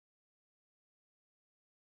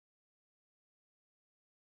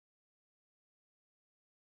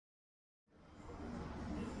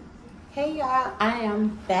Hey y'all, I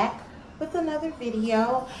am back with another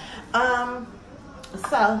video.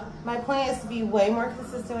 So my plan is to be way more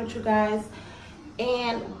consistent with you guys.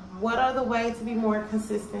 And what are the ways to be more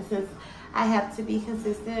consistent, since I have to be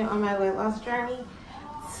consistent on my weight loss journey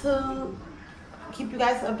to keep you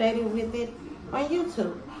guys updated with it on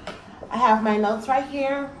YouTube. I have my notes right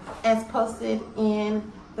here as posted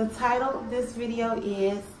in the title of this video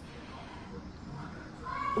is,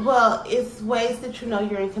 well, it's ways that you know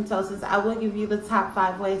you're in ketosis. I will give you the top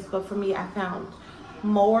 5 ways, but for me, I found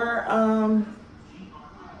more,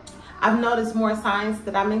 I've noticed more signs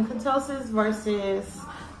that I'm in ketosis versus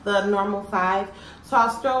the normal 5. So I'll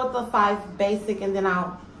start with the 5 basic and then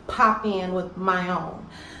I'll pop in with my own.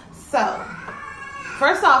 So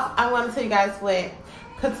first off, I want to tell you guys what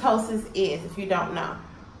ketosis is, if you don't know.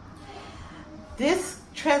 This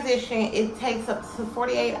transition, it takes up to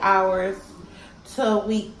 48 hours to a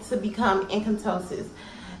week to become in ketosis.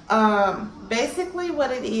 Basically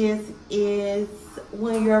what it is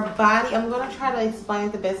when your body, I'm going to try to explain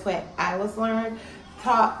it the best way I was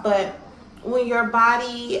taught, but when your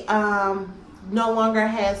body no longer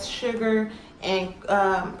has sugar and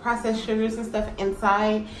processed sugars and stuff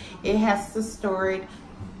inside, it has to store it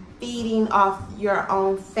feeding off your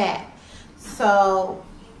own fat. So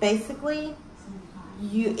basically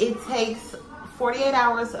it takes 48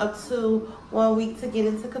 hours up to 1 week to get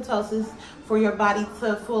into ketosis for your body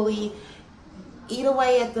to fully eat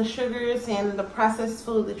away at the sugars and the processed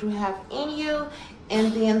food that you have in you,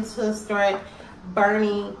 and then to start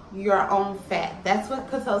burning your own fat. That's what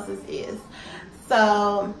ketosis is.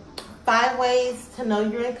 So 5 ways to know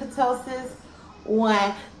you're in ketosis.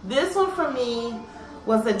 1, this one for me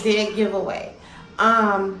was a dead giveaway.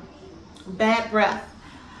 Bad breath.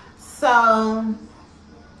 So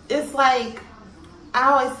it's like, I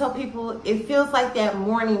always tell people, it feels like that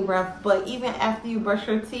morning breath, but even after you brush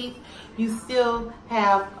your teeth, you still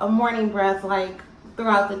have a morning breath like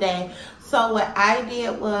throughout the day. So what I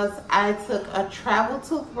did was I took a travel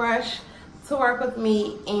toothbrush to work with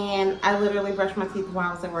me, and I literally brushed my teeth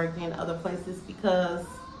while I was at work and other places because,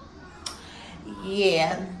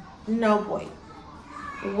 yeah, no boy.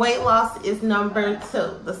 Weight loss is number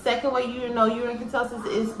 2. The second way you know you're in ketosis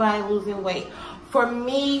is by losing weight. For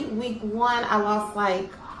me, week 1, I lost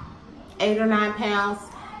like 8 or 9 pounds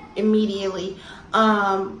immediately.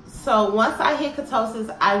 So once I hit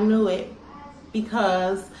ketosis, I knew it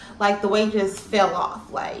because like the weight just fell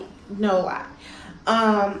off, like no lie.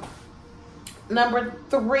 Number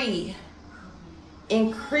 3,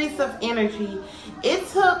 increase of energy. It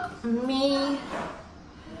took me,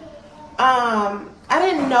 I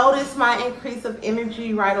didn't notice my increase of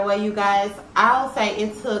energy right away, you guys. I'll say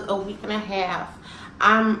it took a week and a half.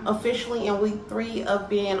 I'm officially in week 3 of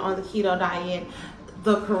being on the keto diet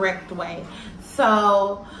the correct way.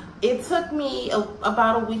 So it took me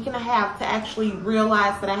about a week and a half to actually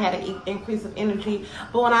realize that I had an increase of energy.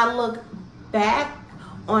 But when I look back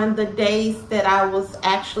on the days that I was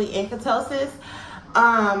actually in ketosis,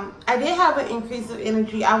 I did have an increase of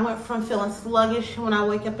energy. I went from feeling sluggish when I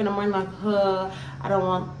wake up in the morning, like, I don't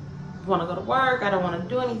want to go to work. I don't want to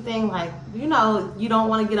do anything. Like, you know, you don't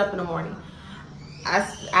want to get up in the morning. I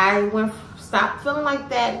stopped feeling like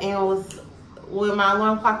that, and when my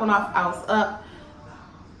alarm clock went off, I was up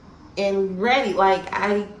and ready. Like,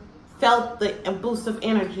 I felt the boost of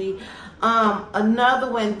energy.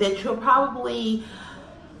 Another one that you'll probably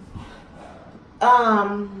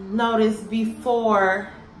notice before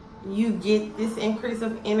you get this increase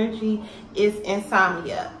of energy is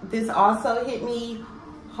insomnia. This also hit me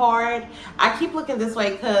hard. I keep looking this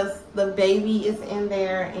way because the baby is in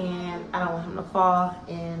there and I don't want him to fall,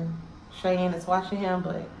 and Cheyenne is watching him,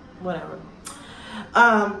 but whatever.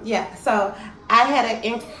 Yeah, so I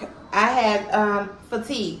had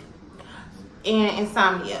fatigue and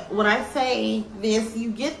insomnia. When I say this, you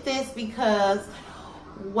get this because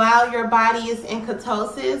while your body is in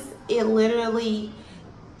ketosis,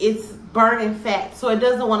 it's burning fat. So it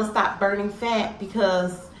doesn't want to stop burning fat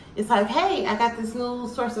because it's like, hey, I got this new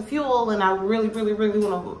source of fuel and I really, really, really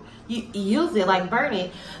want to use it, like burn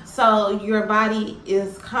it. So your body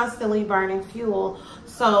is constantly burning fuel.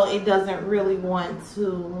 So it doesn't really want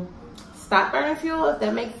to stop burning fuel, if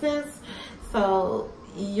that makes sense. So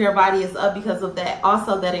your body is up because of that.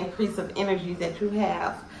 Also, that increase of energy that you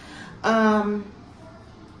have.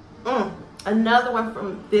 Another one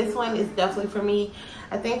from this one is definitely for me.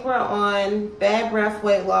 I think we're on bad breath,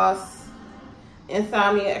 weight loss,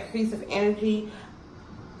 insomnia, increase of energy.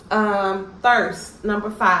 Thirst, number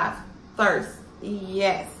 5. Thirst.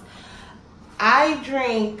 Yes. I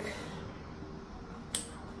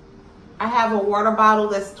have a water bottle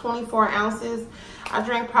that's 24 ounces. I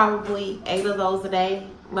drink probably 8 of those a day,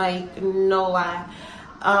 like no lie.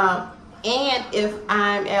 And if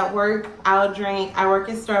I'm at work, I work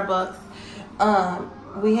at Starbucks.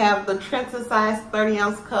 We have the Trenton size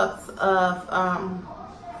 30-ounce cups of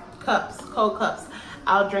cold cups.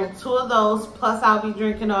 I'll drink 2 of those, plus I'll be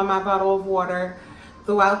drinking on my bottle of water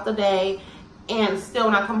throughout the day. And still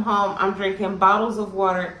when I come home, I'm drinking bottles of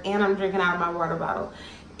water and I'm drinking out of my water bottle.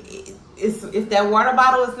 If that water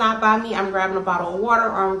bottle is not by me, I'm grabbing a bottle of water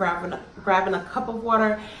or I'm grabbing a cup of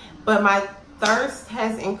water. But my thirst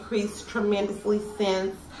has increased tremendously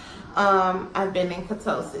since I've been in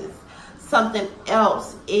ketosis. Something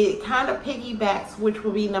else, it kind of piggybacks, which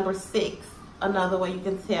will be number 6, another way you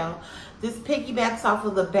can tell. This piggybacks off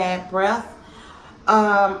of the bad breath.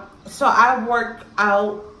 So I worked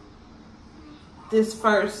out this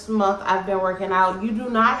first month. I've been working out. You do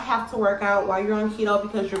not have to work out while you're on keto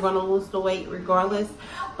because you're going to lose the weight regardless.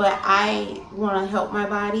 But I want to help my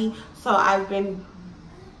body, so I've been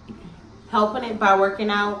helping it by working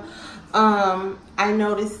out. I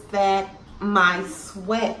noticed that my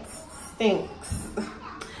sweat stinks.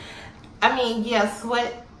 I mean, yeah,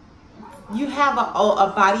 sweat. You have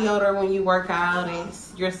a body odor when you work out and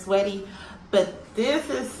you're sweaty, but this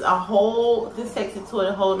is this takes it to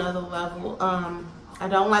a whole nother level. I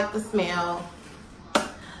don't like the smell.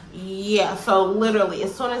 Yeah, so literally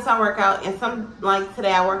as soon as I work out, and like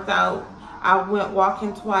today I worked out, I went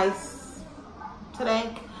walking twice today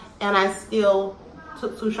and I still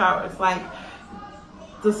took 2 showers. Like,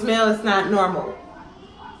 the smell is not normal.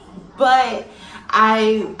 But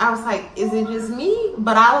I was like, is it just me?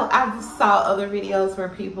 But I saw other videos where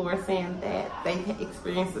people were saying that they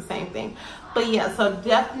experienced the same thing. But yeah, so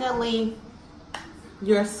definitely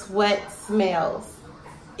your sweat smells.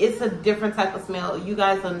 It's a different type of smell. You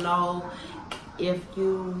guys will know if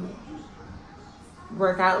you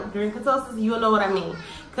work out during ketosis. You'll know what I mean,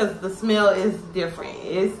 because the smell is different.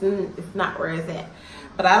 It's not where it's at.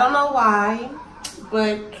 But I don't know why.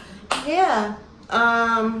 But yeah,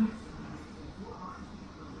 I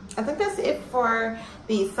think that's it for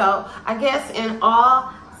these. So I guess in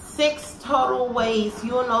all 6 total ways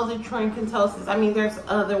you'll know that you're in ketosis. I mean, there's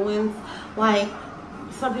other ones, like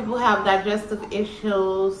some people have digestive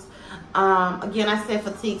issues. Again, I said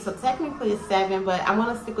fatigue, so technically it's 7, but I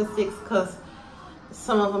want to stick with 6 because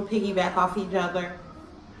some of them piggyback off each other.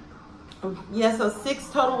 Yeah, so 6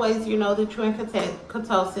 total ways you know that you're in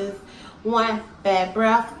ketosis. 1, bad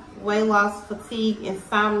breath, weight loss, fatigue,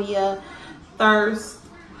 insomnia, thirst,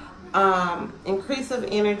 increase of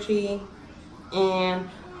energy, and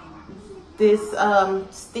this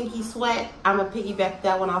stinky sweat. I'm gonna piggyback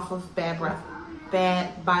that one off of bad breath,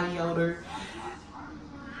 bad body odor.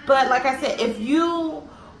 But like I said, if you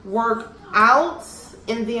work out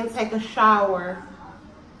and then take a shower,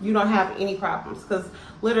 you don't have any problems, because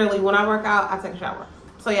literally when I work out, I take a shower.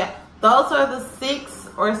 So yeah, those are the 6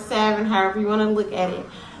 or 7, however you want to look at it,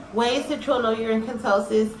 ways that you'll know you're in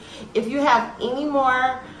ketosis. If you have any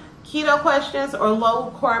more keto questions or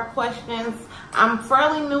low carb questions, I'm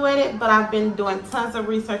fairly new at it, but I've been doing tons of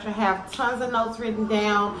research. I have tons of notes written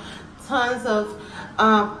down, tons of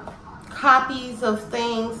copies of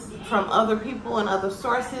things from other people and other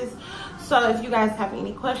sources. So if you guys have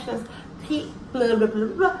any questions, please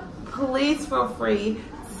feel free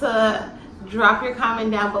to drop your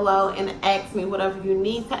comment down below and ask me whatever you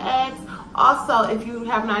need to ask. Also, if you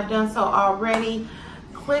have not done so already,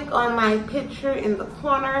 click on my picture in the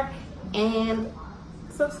corner and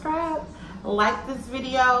subscribe. Like this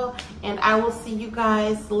video, and I will see you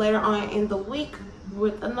guys later on in the week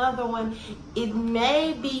with another one. It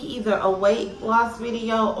may be either a weight loss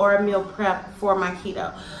video or a meal prep for my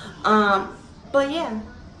keto. But yeah,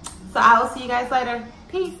 so I will see you guys later.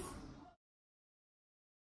 Peace.